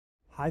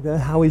Hi there,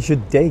 how is your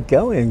day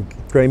going?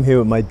 Graham here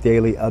with my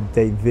daily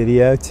update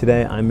video.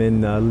 Today I'm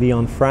in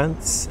Lyon,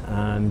 France,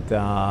 and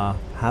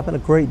having a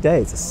great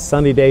day. It's a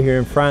sunny day here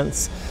in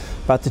France.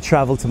 About to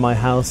travel to my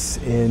house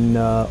in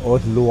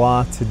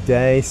Haute-Loire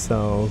today,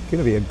 so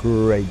gonna be a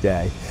great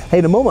day. Hey,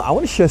 in a moment I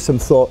want to share some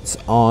thoughts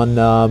on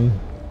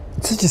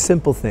such a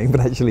simple thing,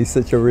 but actually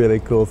such a really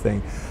cool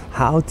thing.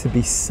 How to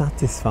be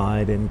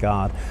satisfied in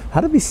God.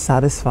 How to be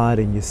satisfied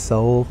in your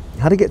soul.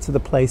 How to get to the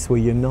place where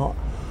you're not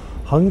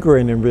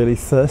hungering and really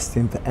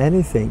thirsting for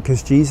anything,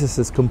 because Jesus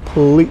has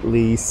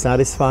completely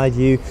satisfied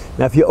you.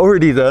 Now, if you're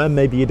already there,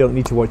 maybe you don't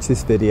need to watch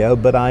this video,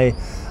 but I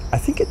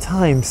think at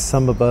times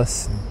some of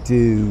us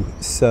do.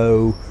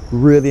 So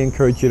really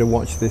encourage you to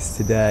watch this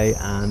today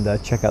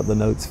and check out the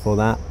notes for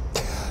that.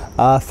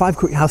 5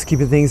 quick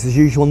housekeeping things as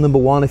usual. Number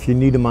one, if you're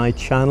new to my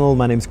channel,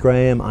 my name's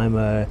Graham. I'm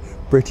a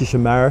British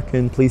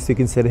American. Please do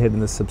consider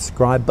hitting the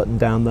subscribe button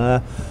down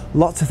there.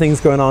 Lots of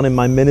things going on in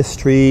my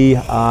ministry,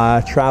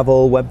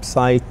 travel,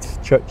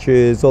 website,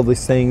 churches, all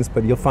these things,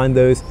 but you'll find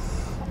those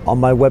on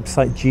my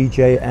website,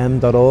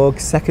 gjm.org.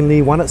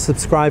 Secondly, why not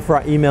subscribe for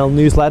our email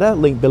newsletter,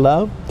 link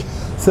below.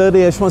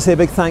 Thirdly, I just want to say a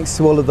big thanks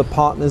to all of the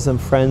partners and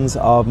friends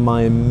of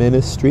my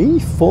ministry.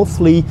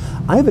 Fourthly,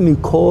 I have a new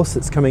course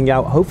that's coming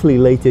out hopefully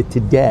later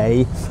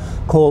today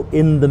called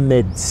In the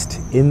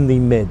Midst. In the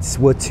Midst.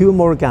 Where two or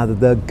more are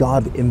gathered there,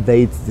 God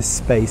invades this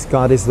space.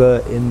 God is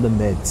there in the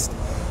midst.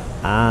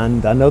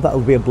 And I know that will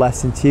be a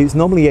blessing to you. It's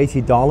normally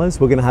 $80.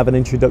 We're going to have an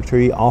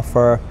introductory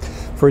offer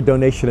for a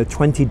donation of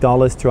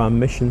 $20 to our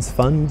missions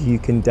fund. You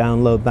can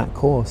download that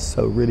course.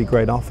 So really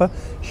great offer.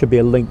 Should be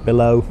a link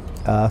below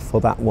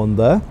for that one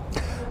there.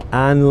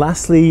 And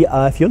lastly,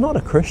 if you're not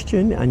a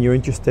Christian and you're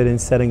interested in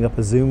setting up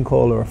a Zoom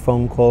call or a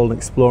phone call and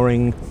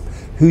exploring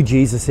who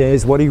Jesus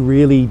is, what he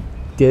really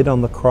did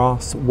on the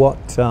cross,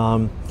 what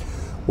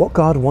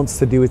God wants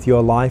to do with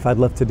your life, I'd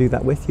love to do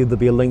that with you. There'll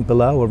be a link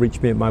below, or reach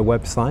me at my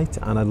website,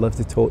 and I'd love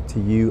to talk to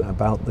you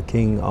about the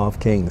King of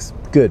Kings.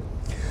 Good.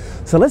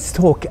 So let's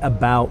talk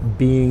about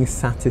being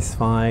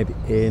satisfied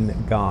in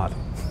God.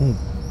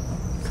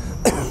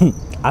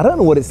 I don't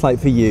know what it's like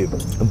for you,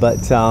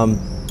 but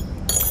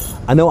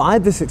I know I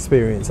had this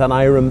experience, and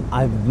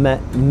I've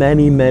met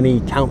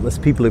many, countless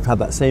people who've had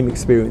that same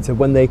experience of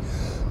when they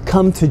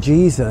come to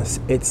Jesus,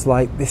 it's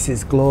like, this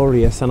is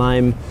glorious,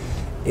 and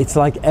it's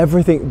like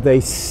everything they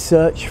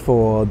search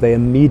for, they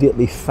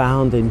immediately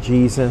found in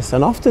Jesus.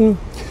 And often,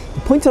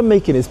 the point I'm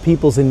making is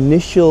people's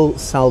initial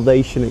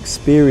salvation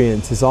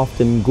experience is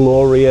often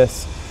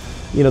glorious.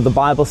 You know, the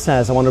Bible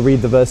says, I want to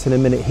read the verse in a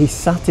minute, he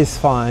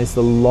satisfies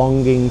the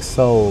longing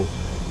soul.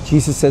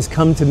 Jesus says,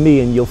 come to me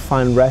and you'll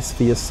find rest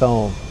for your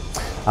soul.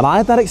 And I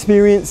had that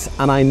experience,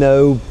 and I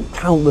know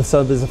countless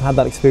others have had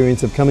that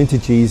experience of coming to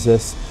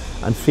Jesus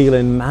and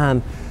feeling,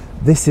 man,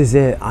 this is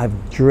it,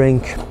 I've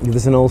drink.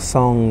 There's an old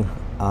song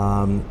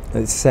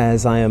that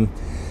says, I am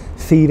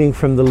feeding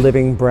from the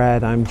living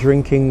bread, I'm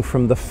drinking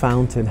from the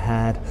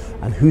fountainhead,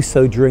 and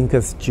whoso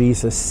drinketh,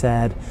 Jesus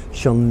said,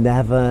 shall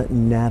never,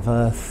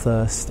 never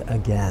thirst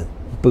again.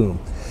 Boom.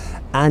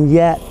 And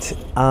yet,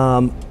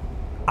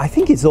 I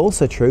think it's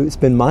also true, it's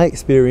been my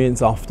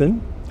experience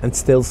often, and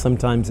still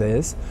sometimes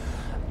is,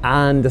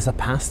 and as a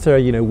pastor,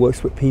 you know,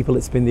 works with people,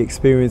 it's been the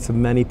experience of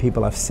many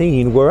people I've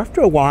seen, where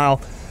after a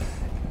while,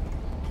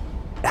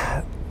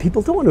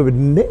 people don't want to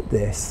admit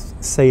this,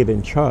 say it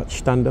in church,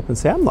 stand up and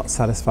say, I'm not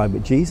satisfied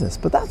with Jesus.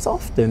 But that's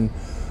often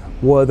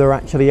where they're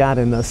actually at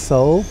in their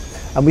soul.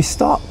 And we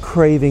start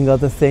craving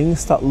other things,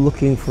 start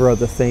looking for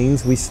other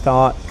things. We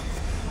start,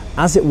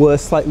 as it were,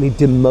 slightly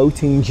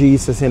demoting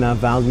Jesus in our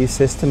value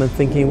system and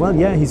thinking, well,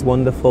 yeah, he's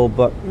wonderful,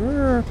 but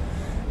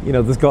you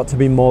know, there's got to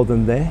be more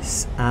than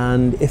this.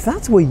 And if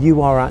that's where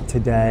you are at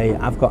today,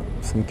 I've got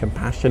some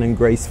compassion and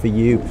grace for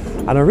you.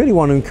 And I really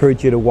want to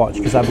encourage you to watch,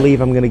 because I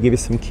believe I'm going to give you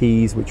some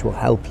keys which will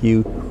help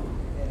you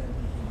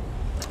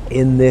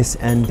in this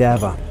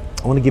endeavor.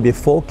 I want to give you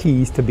 4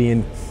 keys to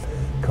being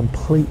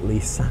completely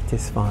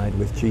satisfied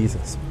with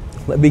Jesus.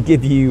 Let me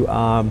give you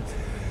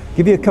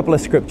a couple of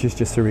scriptures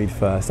just to read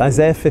first.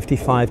 Isaiah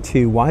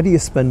 55:2. Why do you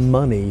spend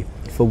money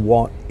for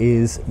what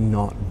is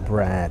not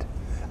bread,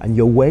 and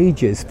your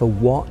wages for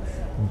what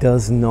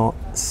does not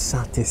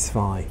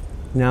satisfy?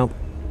 Now,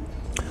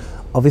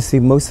 obviously,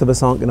 most of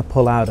us aren't going to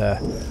pull out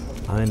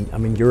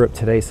I'm in Europe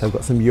today, so I've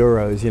got some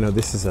euros. You know,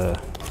 this is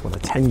a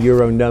 10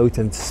 euro note,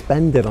 and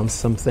spend it on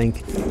something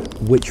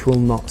which will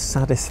not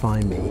satisfy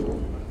me.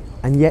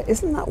 And yet,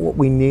 isn't that what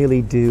we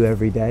nearly do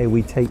every day?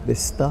 We take this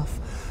stuff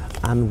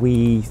and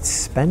we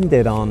spend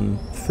it on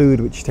food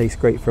which tastes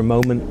great for a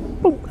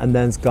moment, boom, and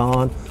then it's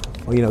gone.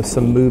 Or, you know,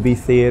 some movie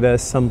theater,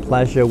 some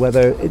pleasure,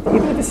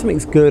 even if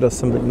something's good or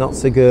something not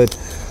so good,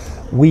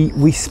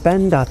 we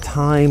spend our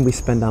time, we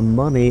spend our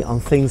money on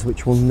things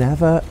which will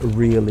never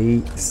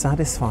really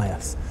satisfy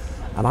us.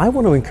 And I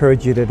want to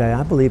encourage you today,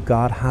 I believe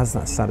God has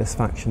that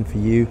satisfaction for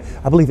you.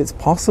 I believe it's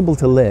possible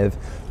to live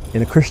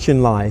in a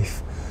Christian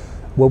life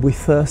where we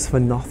thirst for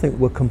nothing,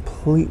 we're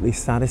completely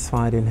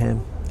satisfied in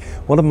him.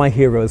 One of my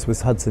heroes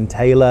was Hudson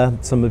Taylor.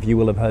 Some of you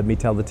will have heard me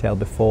tell the tale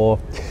before.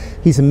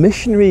 He's a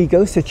missionary, he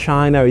goes to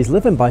China, he's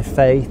living by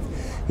faith.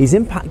 He's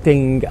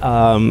impacting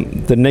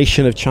the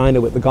nation of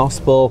China with the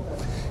gospel.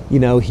 You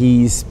know,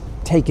 he's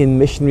taking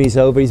missionaries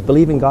over, he's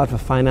believing God for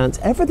finance.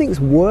 Everything's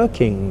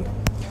working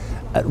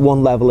at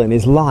one level in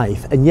his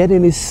life, and yet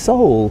in his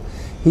soul,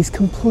 he's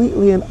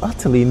completely and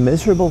utterly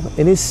miserable.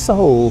 In his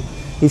soul,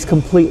 he's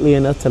completely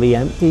and utterly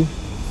empty.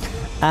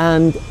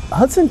 And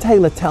Hudson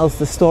Taylor tells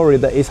the story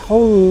that his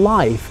whole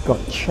life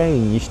got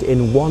changed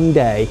in one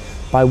day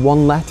by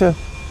one letter.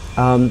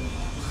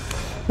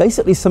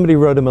 Basically, somebody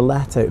wrote him a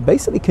letter. It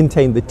basically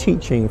contained the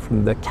teaching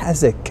from the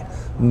Keswick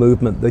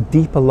movement, the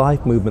Deeper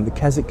Life movement, the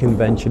Keswick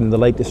Convention in the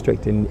Lake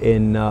District in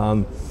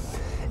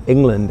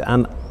England.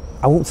 And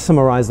I won't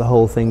summarize the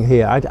whole thing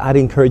here. I'd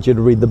encourage you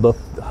to read the book,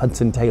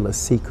 Hudson Taylor's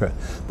Secret.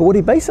 But what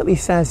he basically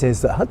says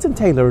is that Hudson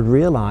Taylor had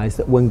realized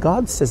that when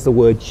God says the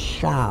word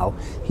shall,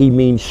 he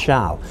means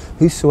shall.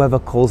 Whosoever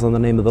calls on the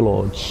name of the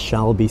Lord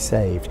shall be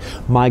saved.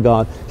 My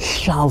God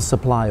shall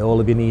supply all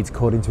of your needs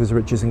according to his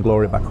riches and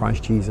glory by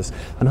Christ Jesus.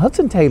 And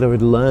Hudson Taylor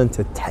had learned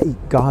to take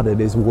God at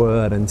his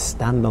word and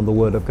stand on the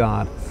word of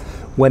God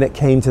when it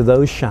came to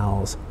those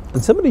shalls.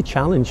 And somebody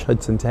challenged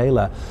Hudson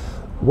Taylor,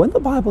 when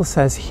the Bible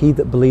says, he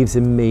that believes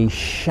in me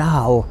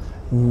shall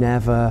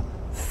never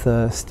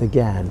thirst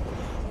again,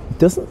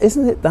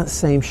 isn't it that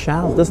same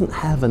shall? Doesn't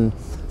heaven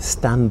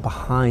stand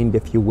behind,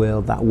 if you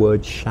will, that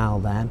word shall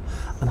then?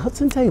 And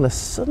Hudson Taylor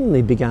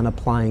suddenly began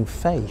applying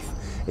faith.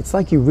 It's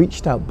like he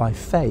reached out by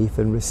faith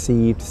and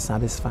received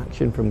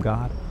satisfaction from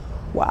God.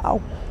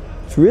 Wow,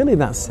 it's really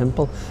that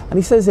simple. And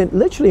he says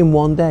literally in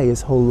one day,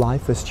 his whole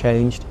life was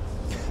changed.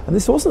 And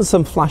this wasn't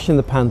some flash in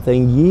the pan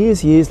thing.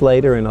 Years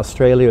later in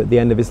Australia at the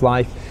end of his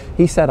life,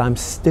 he said, I'm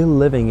still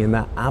living in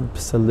that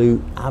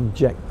absolute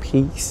abject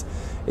peace.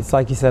 It's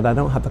like he said, I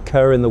don't have a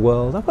care in the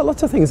world. I've got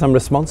lots of things I'm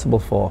responsible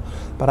for,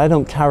 but I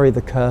don't carry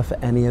the care for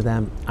any of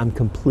them. I'm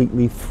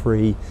completely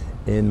free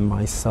in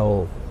my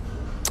soul.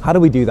 How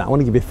do we do that? I want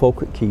to give you 4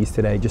 quick keys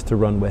today just to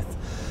run with.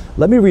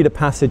 Let me read a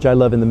passage I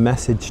love in the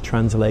Message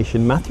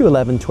translation, Matthew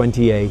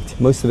 11:28.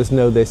 Most of us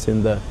know this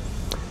in the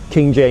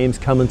King James,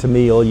 come unto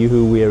me, all you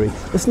who are weary.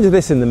 Listen to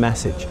this in the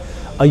Message.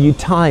 Are you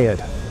tired?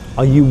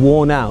 Are you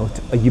worn out?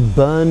 Are you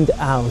burned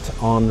out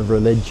on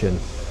religion?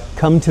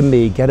 Come to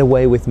me, get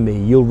away with me.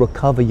 You'll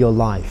recover your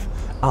life.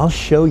 I'll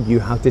show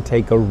you how to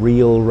take a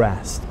real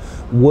rest.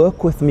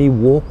 Work with me,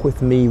 walk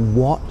with me,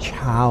 watch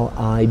how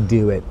I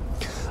do it.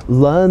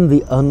 Learn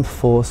the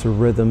unforced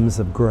rhythms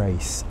of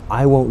grace.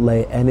 I won't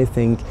lay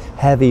anything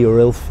heavy or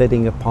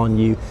ill-fitting upon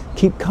you.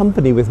 Keep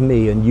company with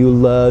me and you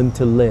learn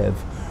to live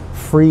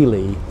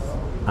freely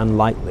and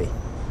lightly.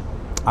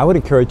 I would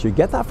encourage you,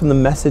 get that from the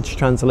Message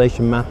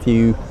translation,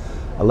 Matthew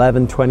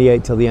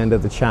 11:28 till the end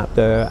of the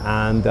chapter,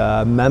 and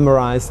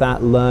memorize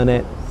that, learn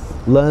it,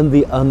 learn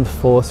the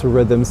unforced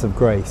rhythms of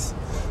grace.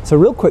 So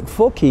real quick,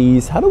 4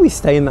 keys. How do we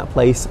stay in that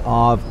place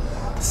of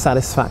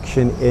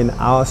satisfaction in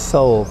our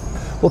soul?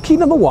 Well, key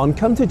number 1,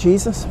 come to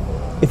Jesus.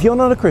 If you're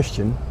not a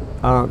Christian,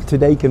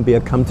 today can be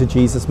a come to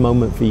Jesus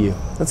moment for you.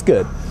 That's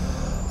good.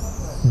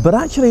 But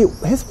actually,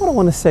 here's what I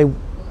want to say.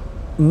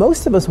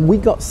 Most of us, we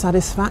got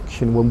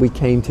satisfaction when we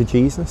came to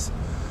Jesus.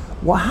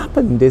 What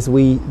happened is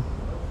we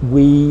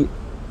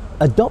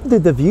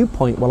adopted the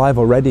viewpoint, well, I've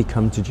already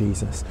come to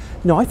Jesus.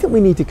 No, I think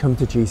we need to come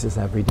to Jesus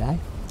every day.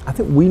 I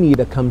think we need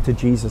a come to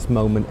Jesus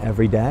moment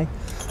every day.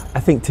 I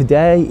think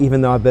today,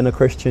 even though I've been a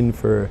Christian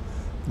for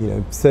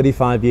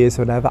 35 years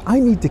or whatever, I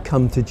need to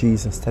come to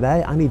Jesus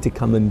today. I need to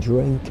come and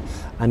drink.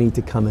 I need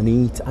to come and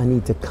eat. I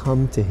need to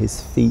come to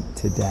his feet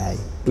today.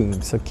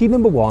 Boom. So key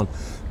number 1,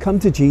 come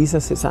to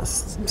Jesus. It's that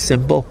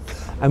simple.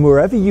 And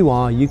wherever you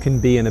are, you can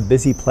be in a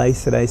busy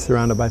place today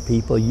surrounded by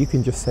people. You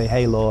can just say,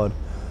 hey, Lord,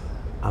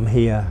 I'm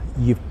here.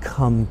 You've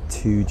come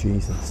to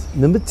Jesus.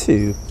 Number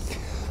 2,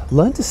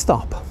 learn to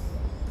stop.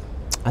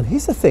 And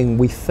here's the thing,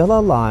 we fill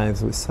our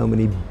lives with so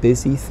many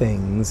busy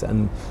things,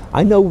 and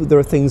I know there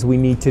are things we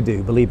need to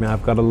do. Believe me,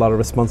 I've got a lot of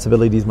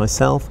responsibilities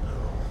myself.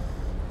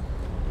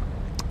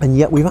 And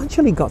yet we've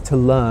actually got to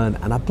learn,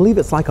 and I believe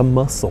it's like a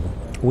muscle.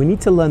 We need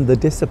to learn the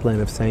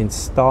discipline of saying,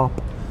 stop.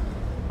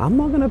 I'm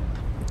going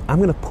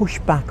to push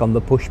back on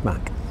the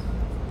pushback.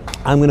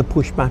 I'm going to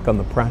push back on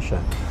the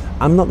pressure.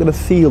 I'm not going to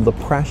feel the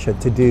pressure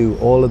to do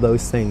all of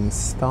those things.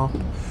 Stop.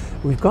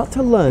 We've got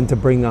to learn to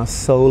bring our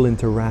soul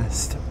into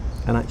rest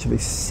and actually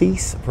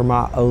cease from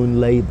our own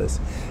labors.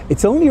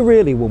 It's only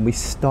really when we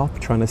stop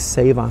trying to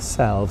save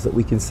ourselves that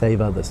we can save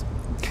others.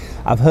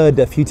 I've heard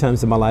a few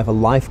times in my life a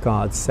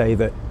lifeguard say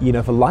that,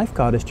 if a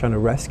lifeguard is trying to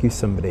rescue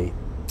somebody,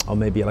 or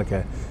maybe like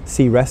a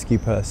sea rescue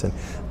person,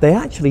 they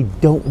actually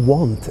don't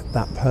want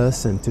that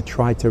person to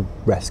try to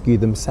rescue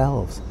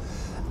themselves.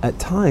 At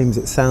times,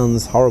 it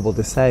sounds horrible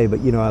to say,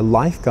 but a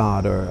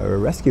lifeguard or a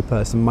rescue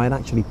person might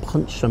actually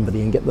punch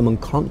somebody and get them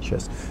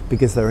unconscious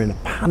because they're in a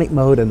panic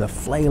mode and they're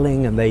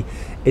flailing, and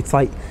it's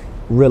like,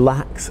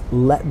 relax,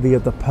 let the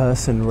other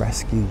person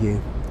rescue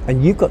you.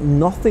 And you've got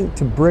nothing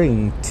to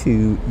bring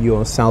to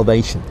your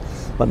salvation.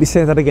 Let me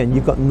say that again,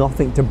 you've got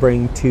nothing to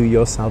bring to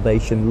your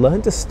salvation.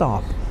 Learn to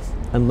stop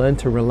and learn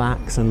to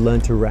relax and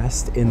learn to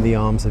rest in the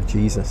arms of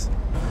Jesus.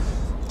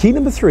 Key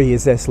number 3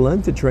 is this: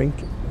 learn to drink.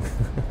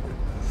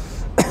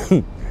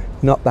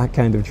 Not that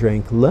kind of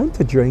drink. Learn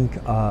to drink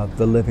of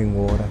the living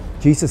water.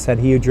 Jesus said,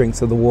 he who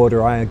drinks of the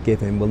water I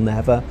give him will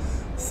never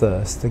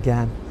thirst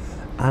again.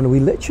 And we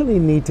literally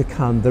need to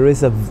come.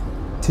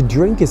 To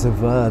drink is a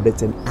verb,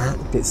 it's an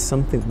act, it's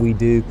something we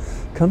do.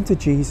 Come to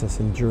Jesus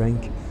and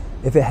drink.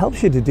 If it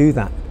helps you to do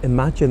that,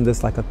 imagine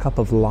there's like a cup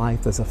of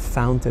life, there's a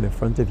fountain in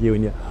front of you,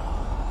 and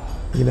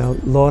you know,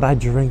 Lord, I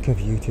drink of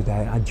you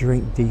today. I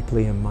drink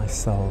deeply in my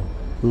soul.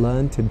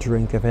 Learn to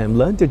drink of him.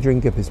 Learn to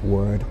drink of his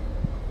word.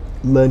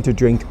 Learn to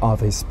drink of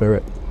his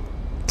spirit.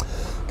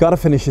 Gotta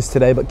finish this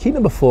today, but key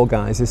number 4,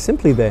 guys, is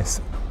simply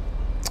this.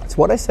 It's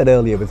what I said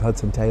earlier with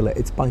Hudson Taylor.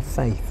 It's by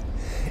faith.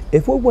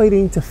 If we're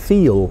waiting to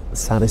feel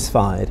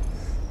satisfied,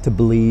 to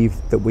believe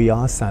that we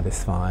are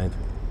satisfied,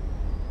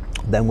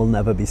 then we'll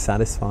never be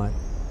satisfied.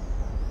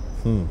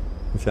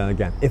 Let's try that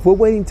again. If we're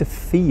waiting to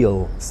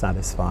feel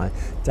satisfied,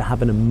 to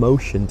have an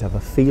emotion, to have a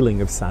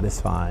feeling of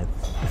satisfied,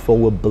 before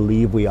we'll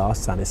believe we are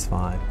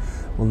satisfied,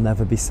 we'll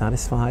never be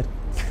satisfied.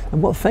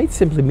 And what faith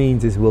simply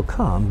means is we'll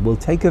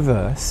take a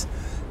verse,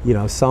 you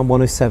know, Psalm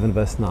 107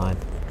 verse 9.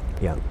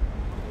 Yeah.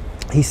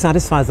 He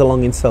satisfies the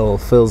longing soul,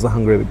 fills the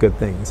hungry with good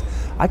things.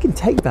 I can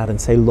take that and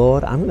say,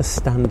 Lord, I'm going to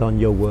stand on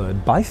your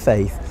word. By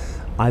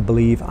faith, I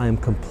believe I am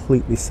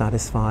completely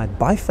satisfied.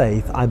 By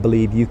faith, I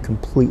believe you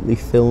completely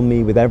fill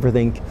me with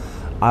everything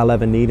I'll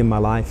ever need in my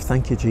life.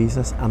 Thank you,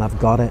 Jesus. And I've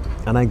got it.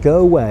 And I go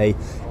away.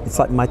 It's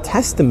like my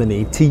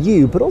testimony to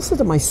you, but also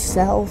to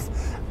myself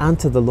and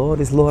to the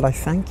Lord is, Lord, I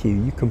thank you.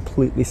 You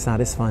completely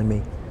satisfy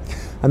me.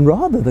 And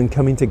rather than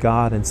coming to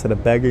God and sort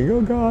of begging,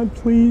 oh God,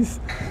 please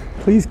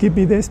give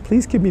me this,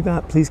 please give me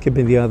that, please give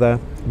me the other.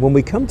 When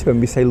we come to him,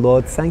 we say,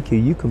 Lord, thank you.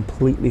 You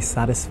completely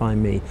satisfy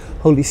me.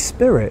 Holy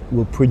Spirit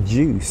will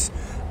produce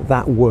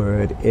that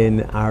word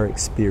in our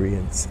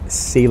experience.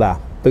 Selah.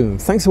 Boom.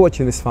 Thanks for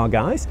watching this far,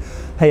 guys.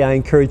 Hey, I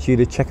encourage you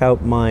to check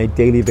out my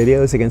daily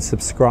videos. Again,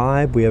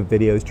 subscribe. We have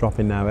videos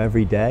dropping now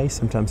every day,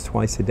 sometimes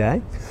twice a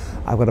day.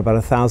 I've got about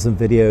 1,000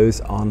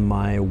 videos on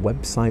my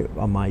website,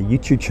 on my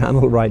YouTube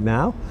channel right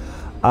now.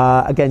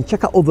 Again,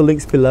 check out all the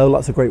links below.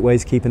 Lots of great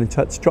ways of keeping in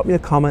touch. Drop me a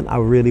comment. I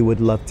really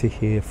would love to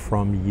hear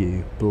from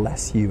you.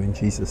 Bless you in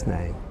Jesus'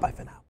 name. Bye for now.